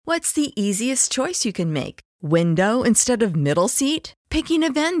What's the easiest choice you can make? Window instead of middle seat? Picking a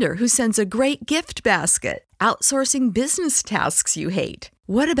vendor who sends a great gift basket? Outsourcing business tasks you hate?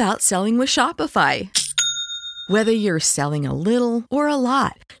 What about selling with Shopify? Whether you're selling a little or a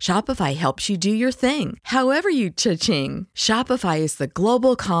lot, Shopify helps you do your thing, however you cha-ching. Shopify is the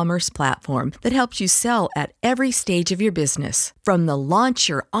global commerce platform that helps you sell at every stage of your business. From the launch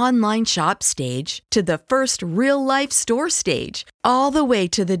your online shop stage to the first real-life store stage, all the way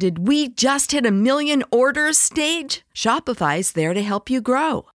to the did we just hit a million orders stage. Shopify's there to help you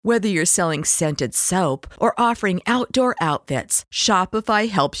grow. Whether you're selling scented soap or offering outdoor outfits, Shopify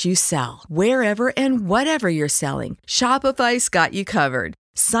helps you sell. Wherever and whatever you're selling, Shopify's got you covered.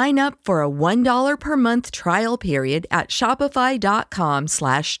 Sign up for a $1 per month trial period at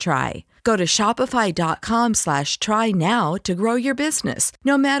shopify.com/try. Go to shopify.com/try now to grow your business,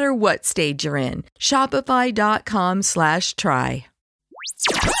 no matter what stage you're in. Shopify.com/try.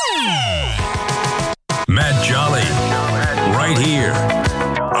 Matt Jolly, right here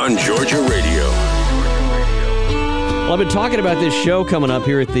on Georgia Radio. Well, I've been talking about this show coming up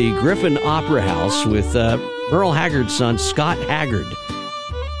here at the Griffin Opera House with Merle Haggard's son, Scott Haggard.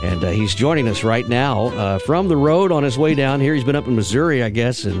 And he's joining us right now from the road on his way down here. He's been up in Missouri, I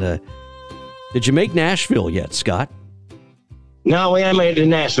guess. And did you make Nashville yet, Scott? No, we haven't made it to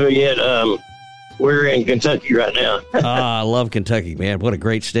Nashville yet. We're in Kentucky right now. I love Kentucky, man. What a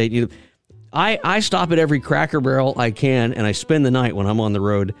great state. I stop at every Cracker Barrel I can, and I spend the night when I'm on the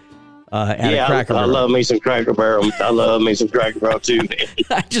road at a Cracker Barrel. I love me some Cracker Barrel. I love me some Cracker Barrel, too, man.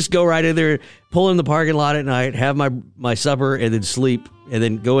 I just go right in there, pull in the parking lot at night, have my supper, and then sleep, and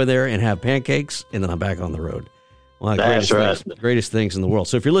then go in there and have pancakes, and then I'm back on the road. One of the greatest things in the world.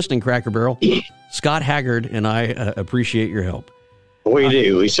 So if you're listening, Cracker Barrel, Scott Haggard and I appreciate your help. We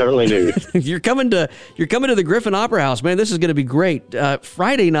do. We certainly do. You're coming to the Griffin Opera House, man. This is going to be great.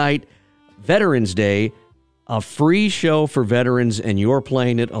 Friday night, Veterans Day, a free show for veterans, and you're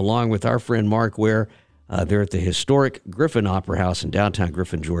playing it along with our friend Mark Ware. They're at the historic Griffin Opera House in downtown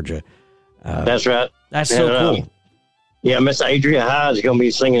Griffin, Georgia. That's right. That's so cool. Yeah, Miss Adria Hyde is going to be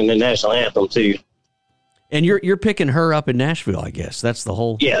singing the national anthem too. And you're picking her up in Nashville, I guess. That's the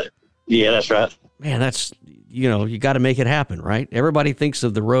whole. Yeah, that's right. Man, that's you got to make it happen, right? Everybody thinks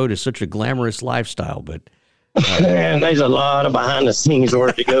of the road as such a glamorous lifestyle, but and there's a lot of behind the scenes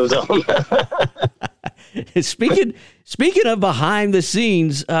work that goes on. Speaking of behind the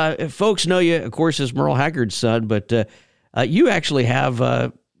scenes, folks know you, of course, as Merle Haggard's son, but you actually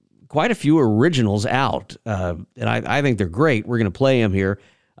have quite a few originals out, and I think they're great. We're going to play them here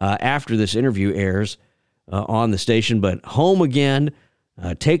after this interview airs on the station. But Home Again,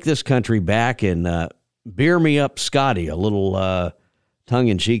 Take This Country Back, and Beer Me Up, Scotty, a little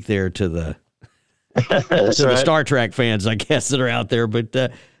tongue-in-cheek there to the the Star Trek fans, I guess, that are out there. But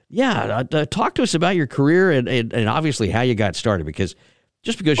talk to us about your career and obviously how you got started, because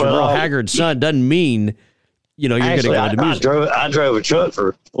just because you're Merle Haggard's son doesn't mean you're going to go into music. I drove a truck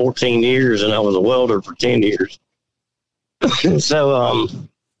for 14 years, and I was a welder for 10 years. So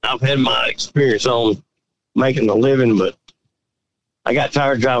I've had my experience on making a living, but I got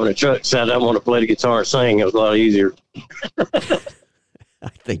tired of driving a truck, so I didn't want to play the guitar and sing. It was a lot easier. I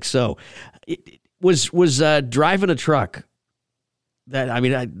think so. Was driving a truck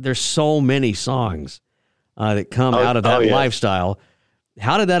there's so many songs that come out of that lifestyle.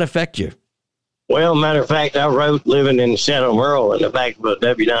 How did that affect you? Well, matter of fact, I wrote living in Shadow Merle in the back of a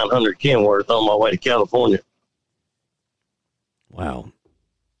W900 Kenworth on my way to California. Wow.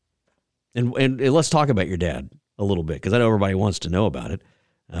 And let's talk about your dad a little bit, because I know everybody wants to know about it.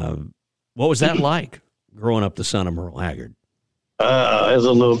 What was that like, growing up the son of Merle Haggard? It was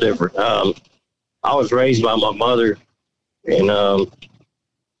a little different. I was raised by my mother, and I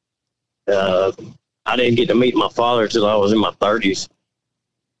didn't get to meet my father until I was in my 30s.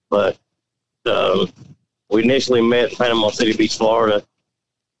 But we initially met in Panama City Beach, Florida,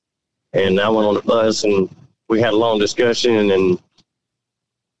 and I went on the bus, and we had a long discussion, and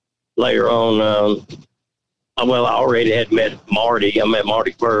later on, I already had met Marty. I met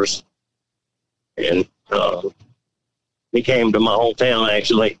Marty first, and he came to my hometown,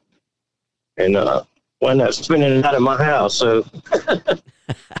 actually, and wound up spending the night at my house. So,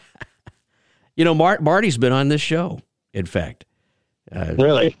 Marty's been on this show, in fact.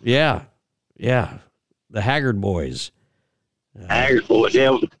 Really? Yeah. The Haggard Boys. Haggard Boys,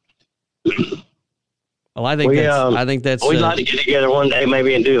 yeah. Well, I think that's. We'd like to get together one day,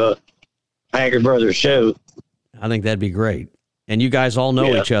 maybe, and do a Haggard Brothers show. I think that'd be great. And you guys all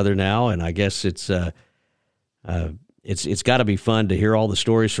know each other now, and I guess it's got to be fun to hear all the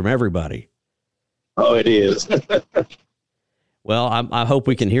stories from everybody. Oh, it is. Well, I hope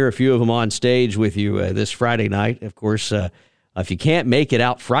we can hear a few of them on stage with you this Friday night. Of course, if you can't make it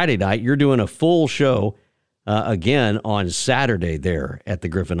out Friday night, you're doing a full show again on Saturday there at the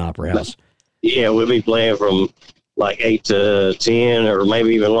Griffin Opera House. Yeah, we'll be playing from like 8 to 10 or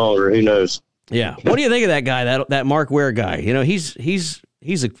maybe even longer. Who knows? Yeah. What do you think of that guy, that Mark Ware guy? You know, he's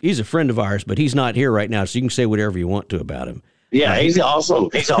a friend of ours, but he's not here right now, so you can say whatever you want to about him. Yeah, he's awesome.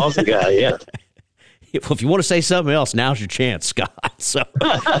 He's an awesome guy, yeah. Well, if you want to say something else, now's your chance, Scott. So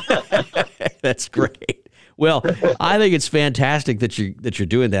that's great. Well, I think it's fantastic that you're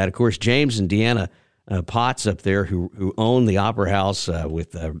doing that. Of course, James and Deanna Potts up there, who own the Opera House,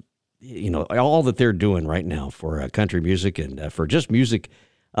 with all that they're doing right now for country music and for just music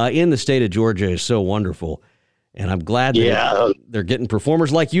in the state of Georgia is so wonderful. And I'm glad that they're getting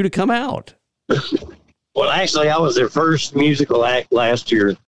performers like you to come out. Well, actually, I was their first musical act last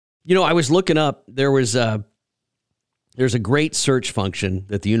year. You know, I was looking up. There's a great search function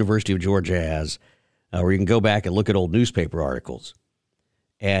that the University of Georgia has where you can go back and look at old newspaper articles.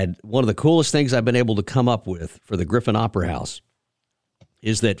 And one of the coolest things I've been able to come up with for the Griffin Opera House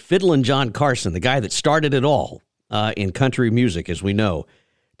is that Fiddlin' John Carson, the guy that started it all in country music, as we know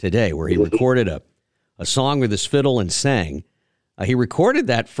today, where he recorded a song with his fiddle and sang, he recorded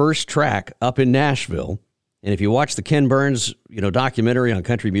that first track up in Nashville. And if you watch the Ken Burns, documentary on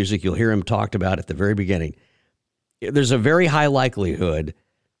country music, you'll hear him talked about at the very beginning. There's a very high likelihood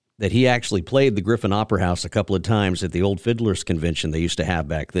that he actually played the Griffin Opera House a couple of times at the old Fiddlers Convention they used to have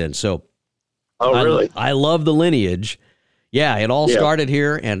back then. So, really? I love the lineage. Yeah, it all started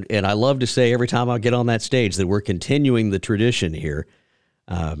here, and I love to say every time I get on that stage that we're continuing the tradition here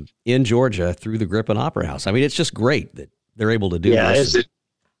in Georgia through the Griffin Opera House. I mean, it's just great that they're able to do this.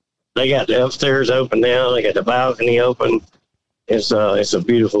 They got the upstairs open now. They got the balcony open. It's a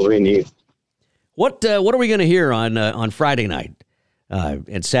beautiful venue. What are we going to hear on Friday night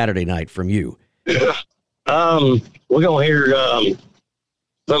and Saturday night from you? We're going to hear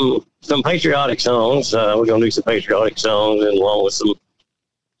some patriotic songs. We're going to do some patriotic songs, and along with some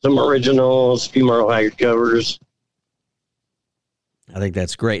originals, a few Merle Haggard covers. I think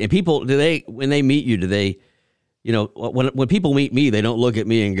that's great. And people, when they meet you, do they? When people meet me, they don't look at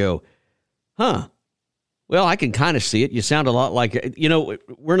me and go, huh, well, I can kind of see it. You sound a lot like,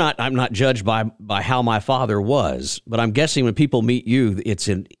 I'm not judged by how my father was, but I'm guessing when people meet you, it's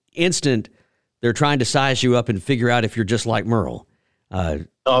an instant, they're trying to size you up and figure out if you're just like Merle.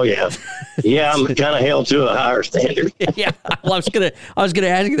 Oh yeah. Yeah. I'm kind of held to a higher standard. Yeah. Well, I was going to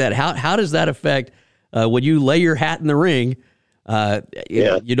ask you that. How does that affect, when you lay your hat in the ring?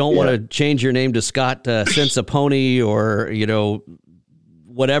 You don't want to change your name to Scott Sensapony or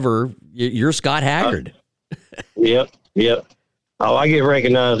whatever. You're Scott Haggard. Yep. Oh, I get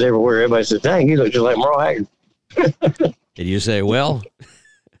recognized everywhere. Everybody says, "Dang, you look just like Merle Haggard." And you say, "Well,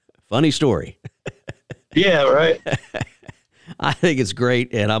 funny story." Yeah, right. I think it's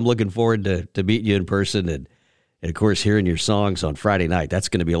great, and I'm looking forward to meeting you in person and of course hearing your songs on Friday night. That's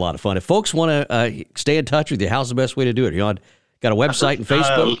going to be a lot of fun. If folks want to stay in touch with you, how's the best way to do it? Got a website and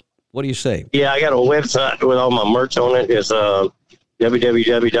Facebook? What do you say? Yeah, I got a website with all my merch on it. It's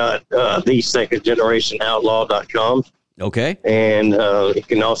www.thesecondgenerationoutlaw.com. Okay. And you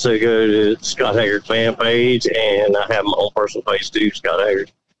can also go to Scott Haggard fan page, and I have my own personal page too, Scott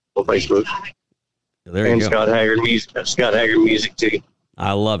Haggard on Facebook. There you go. Scott Haggard Music too.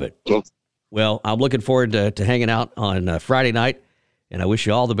 I love it. Well, I'm looking forward to hanging out on Friday night, and I wish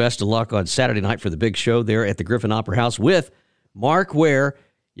you all the best of luck on Saturday night for the big show there at the Griffin Opera House with Mark Ware.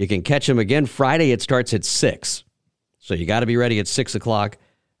 You can catch him again Friday. It starts at 6. So you got to be ready at 6 o'clock.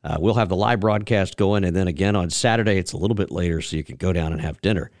 We'll have the live broadcast going. And then again on Saturday, it's a little bit later, so you can go down and have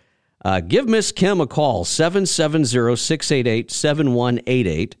dinner. Give Miss Kim a call,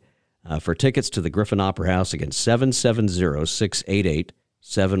 770-688-7188 for tickets to the Griffin Opera House. Again,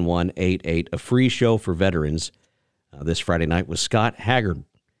 770-688-7188. A free show for veterans this Friday night with Scott Haggard.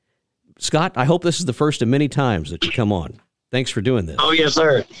 Scott, I hope this is the first of many times that you come on. Thanks for doing this. Oh, yes,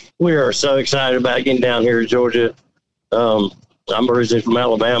 sir. We are so excited about getting down here to Georgia. I'm originally from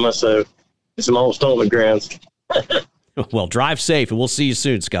Alabama, so it's some old stomping grounds. Well, drive safe, and we'll see you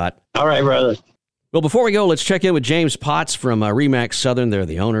soon, Scott. All right, brother. Well, before we go, let's check in with James Potts from Remax Southern. They're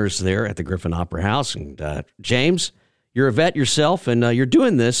the owners there at the Griffin Opera House. And James, you're a vet yourself, and you're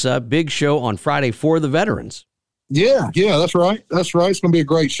doing this big show on Friday for the veterans. Yeah, that's right. That's right. It's going to be a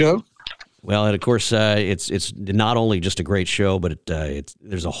great show. Well, and of course, it's not only just a great show, but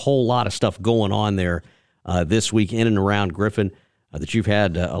there's a whole lot of stuff going on there this week in and around Griffin that you've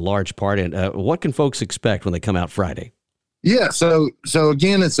had a large part in. What can folks expect when they come out Friday? Yeah, so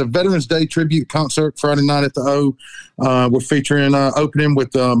again, it's a Veterans Day tribute concert Friday night at the O. We're featuring opening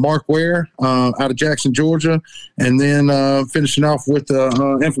with Mark Ware out of Jackson, Georgia, and then finishing off with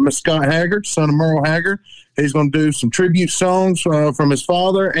infamous Scott Haggard, son of Merle Haggard. He's going to do some tribute songs from his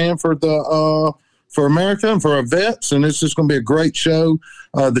father and for America and for our vets, and it's just going to be a great show.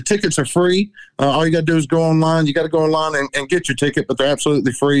 The tickets are free. All you got to do is go online. You got to go online and get your ticket, but they're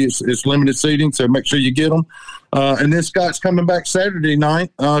absolutely free. It's limited seating, so make sure you get them. And then Scott's coming back Saturday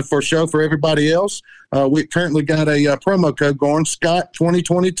night for a show for everybody else. We currently got a promo code going, Scott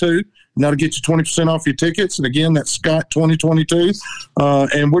 2022. Now to get you 20% off your tickets. And again, that's Scott 2022.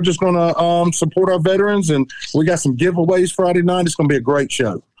 And we're just going to support our veterans, and we got some giveaways Friday night. It's going to be a great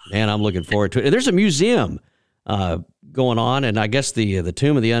show. Man, I'm looking forward to it. There's a museum going on, and I guess the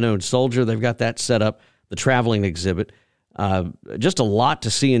Tomb of the Unknown Soldier, they've got that set up, the traveling exhibit. Just a lot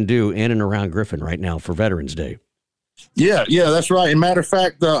to see and do in and around Griffin right now for Veterans Day. Yeah, that's right. As a matter of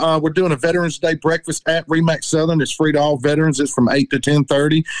fact, we're doing a Veterans Day breakfast at RE/MAX Southern. It's free to all veterans. It's from 8 to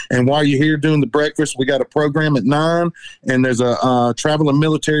 10:30. And while you're here doing the breakfast, we got a program at 9, and there's a travel and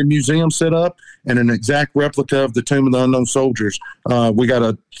military museum set up and an exact replica of the Tomb of the Unknown Soldiers. We got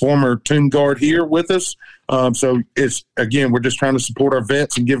a former tomb guard here with us. So it's, again, we're just trying to support our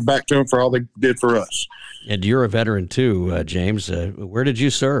vets and give back to them for all they did for us. And you're a veteran too, James. Where did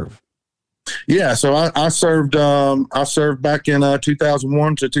you serve? Yeah, so I served back in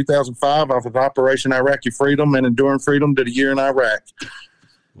 2001 to 2005. I was with Operation Iraqi Freedom and Enduring Freedom. Did a year in Iraq.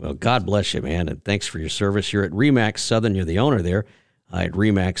 Well, God bless you, man, and thanks for your service. You're at RE/MAX Southern. You're the owner there at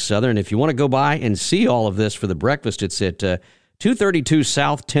RE/MAX Southern. If you want to go by and see all of this for the breakfast, it's at 232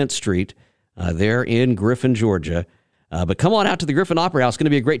 South 10th Street there in Griffin, Georgia. But come on out to the Griffin Opera House. It's going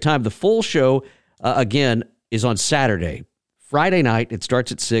to be a great time. The full show, again, is on Saturday. Friday night, it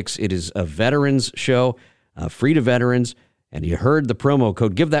starts at 6. It is a veterans show, free to veterans. And you heard the promo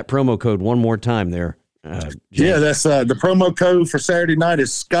code. Give that promo code one more time there. Yeah, that's the promo code for Saturday night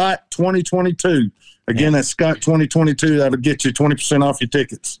is Scott 2022. Again, that's Scott 2022. That'll get you 20% off your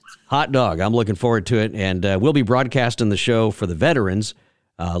tickets. Hot dog. I'm looking forward to it. And we'll be broadcasting the show for the veterans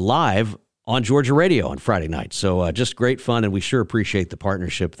live on Georgia Radio on Friday night. So just great fun. And we sure appreciate the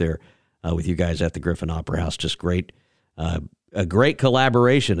partnership there with you guys at the Griffin Opera House. Just great. A great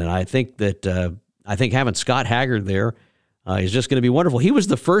collaboration, and I think having Scott Haggard there is just going to be wonderful. He was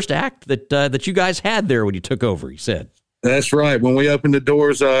the first act that you guys had there when you took over, he said. That's right. When we opened the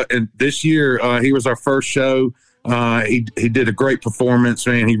doors and this year, he was our first show. He did a great performance,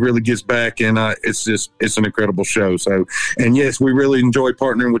 man. He really gets back, and it's an incredible show. So, and yes, we really enjoy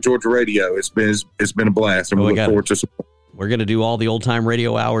partnering with Georgia Radio. It's been a blast, and we look forward to support. We're going to do all the old-time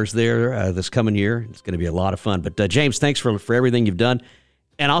radio hours there this coming year. It's going to be a lot of fun. But, James, thanks for everything you've done,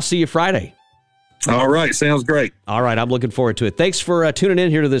 and I'll see you Friday. All right. Sounds great. All right. I'm looking forward to it. Thanks for tuning in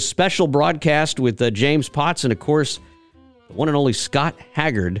here to this special broadcast with James Potts and, of course, the one and only Scott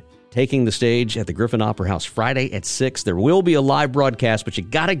Haggard taking the stage at the Griffin Opera House Friday at 6. There will be a live broadcast, but you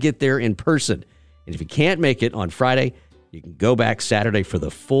got to get there in person. And if you can't make it on Friday, you can go back Saturday for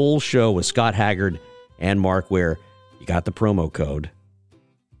the full show with Scott Haggard and Mark Ware. You got the promo code.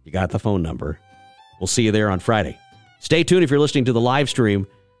 You got the phone number. We'll see you there on Friday. Stay tuned if you're listening to the live stream.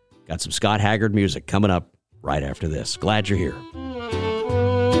 Got some Scott Haggard music coming up right after this. Glad you're here.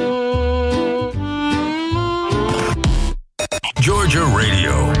 Georgia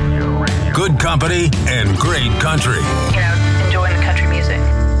Radio. Good company and great country. Enjoying the country music.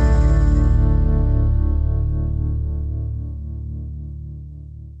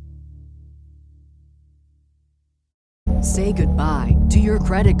 Say goodbye to your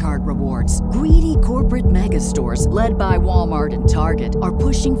credit card rewards. Greedy corporate mega stores, led by Walmart and Target, are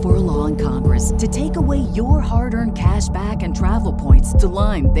pushing for a law in Congress to take away your hard-earned cash back and travel points to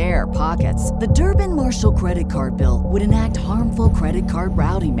line their pockets. The Durbin-Marshall credit card bill would enact harmful credit card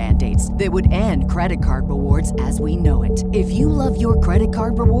routing mandates that would end credit card rewards as we know it. If you love your credit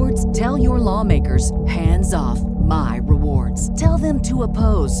card rewards, tell your lawmakers, hands off my rewards. Tell them to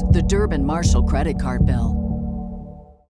oppose the Durbin-Marshall credit card bill.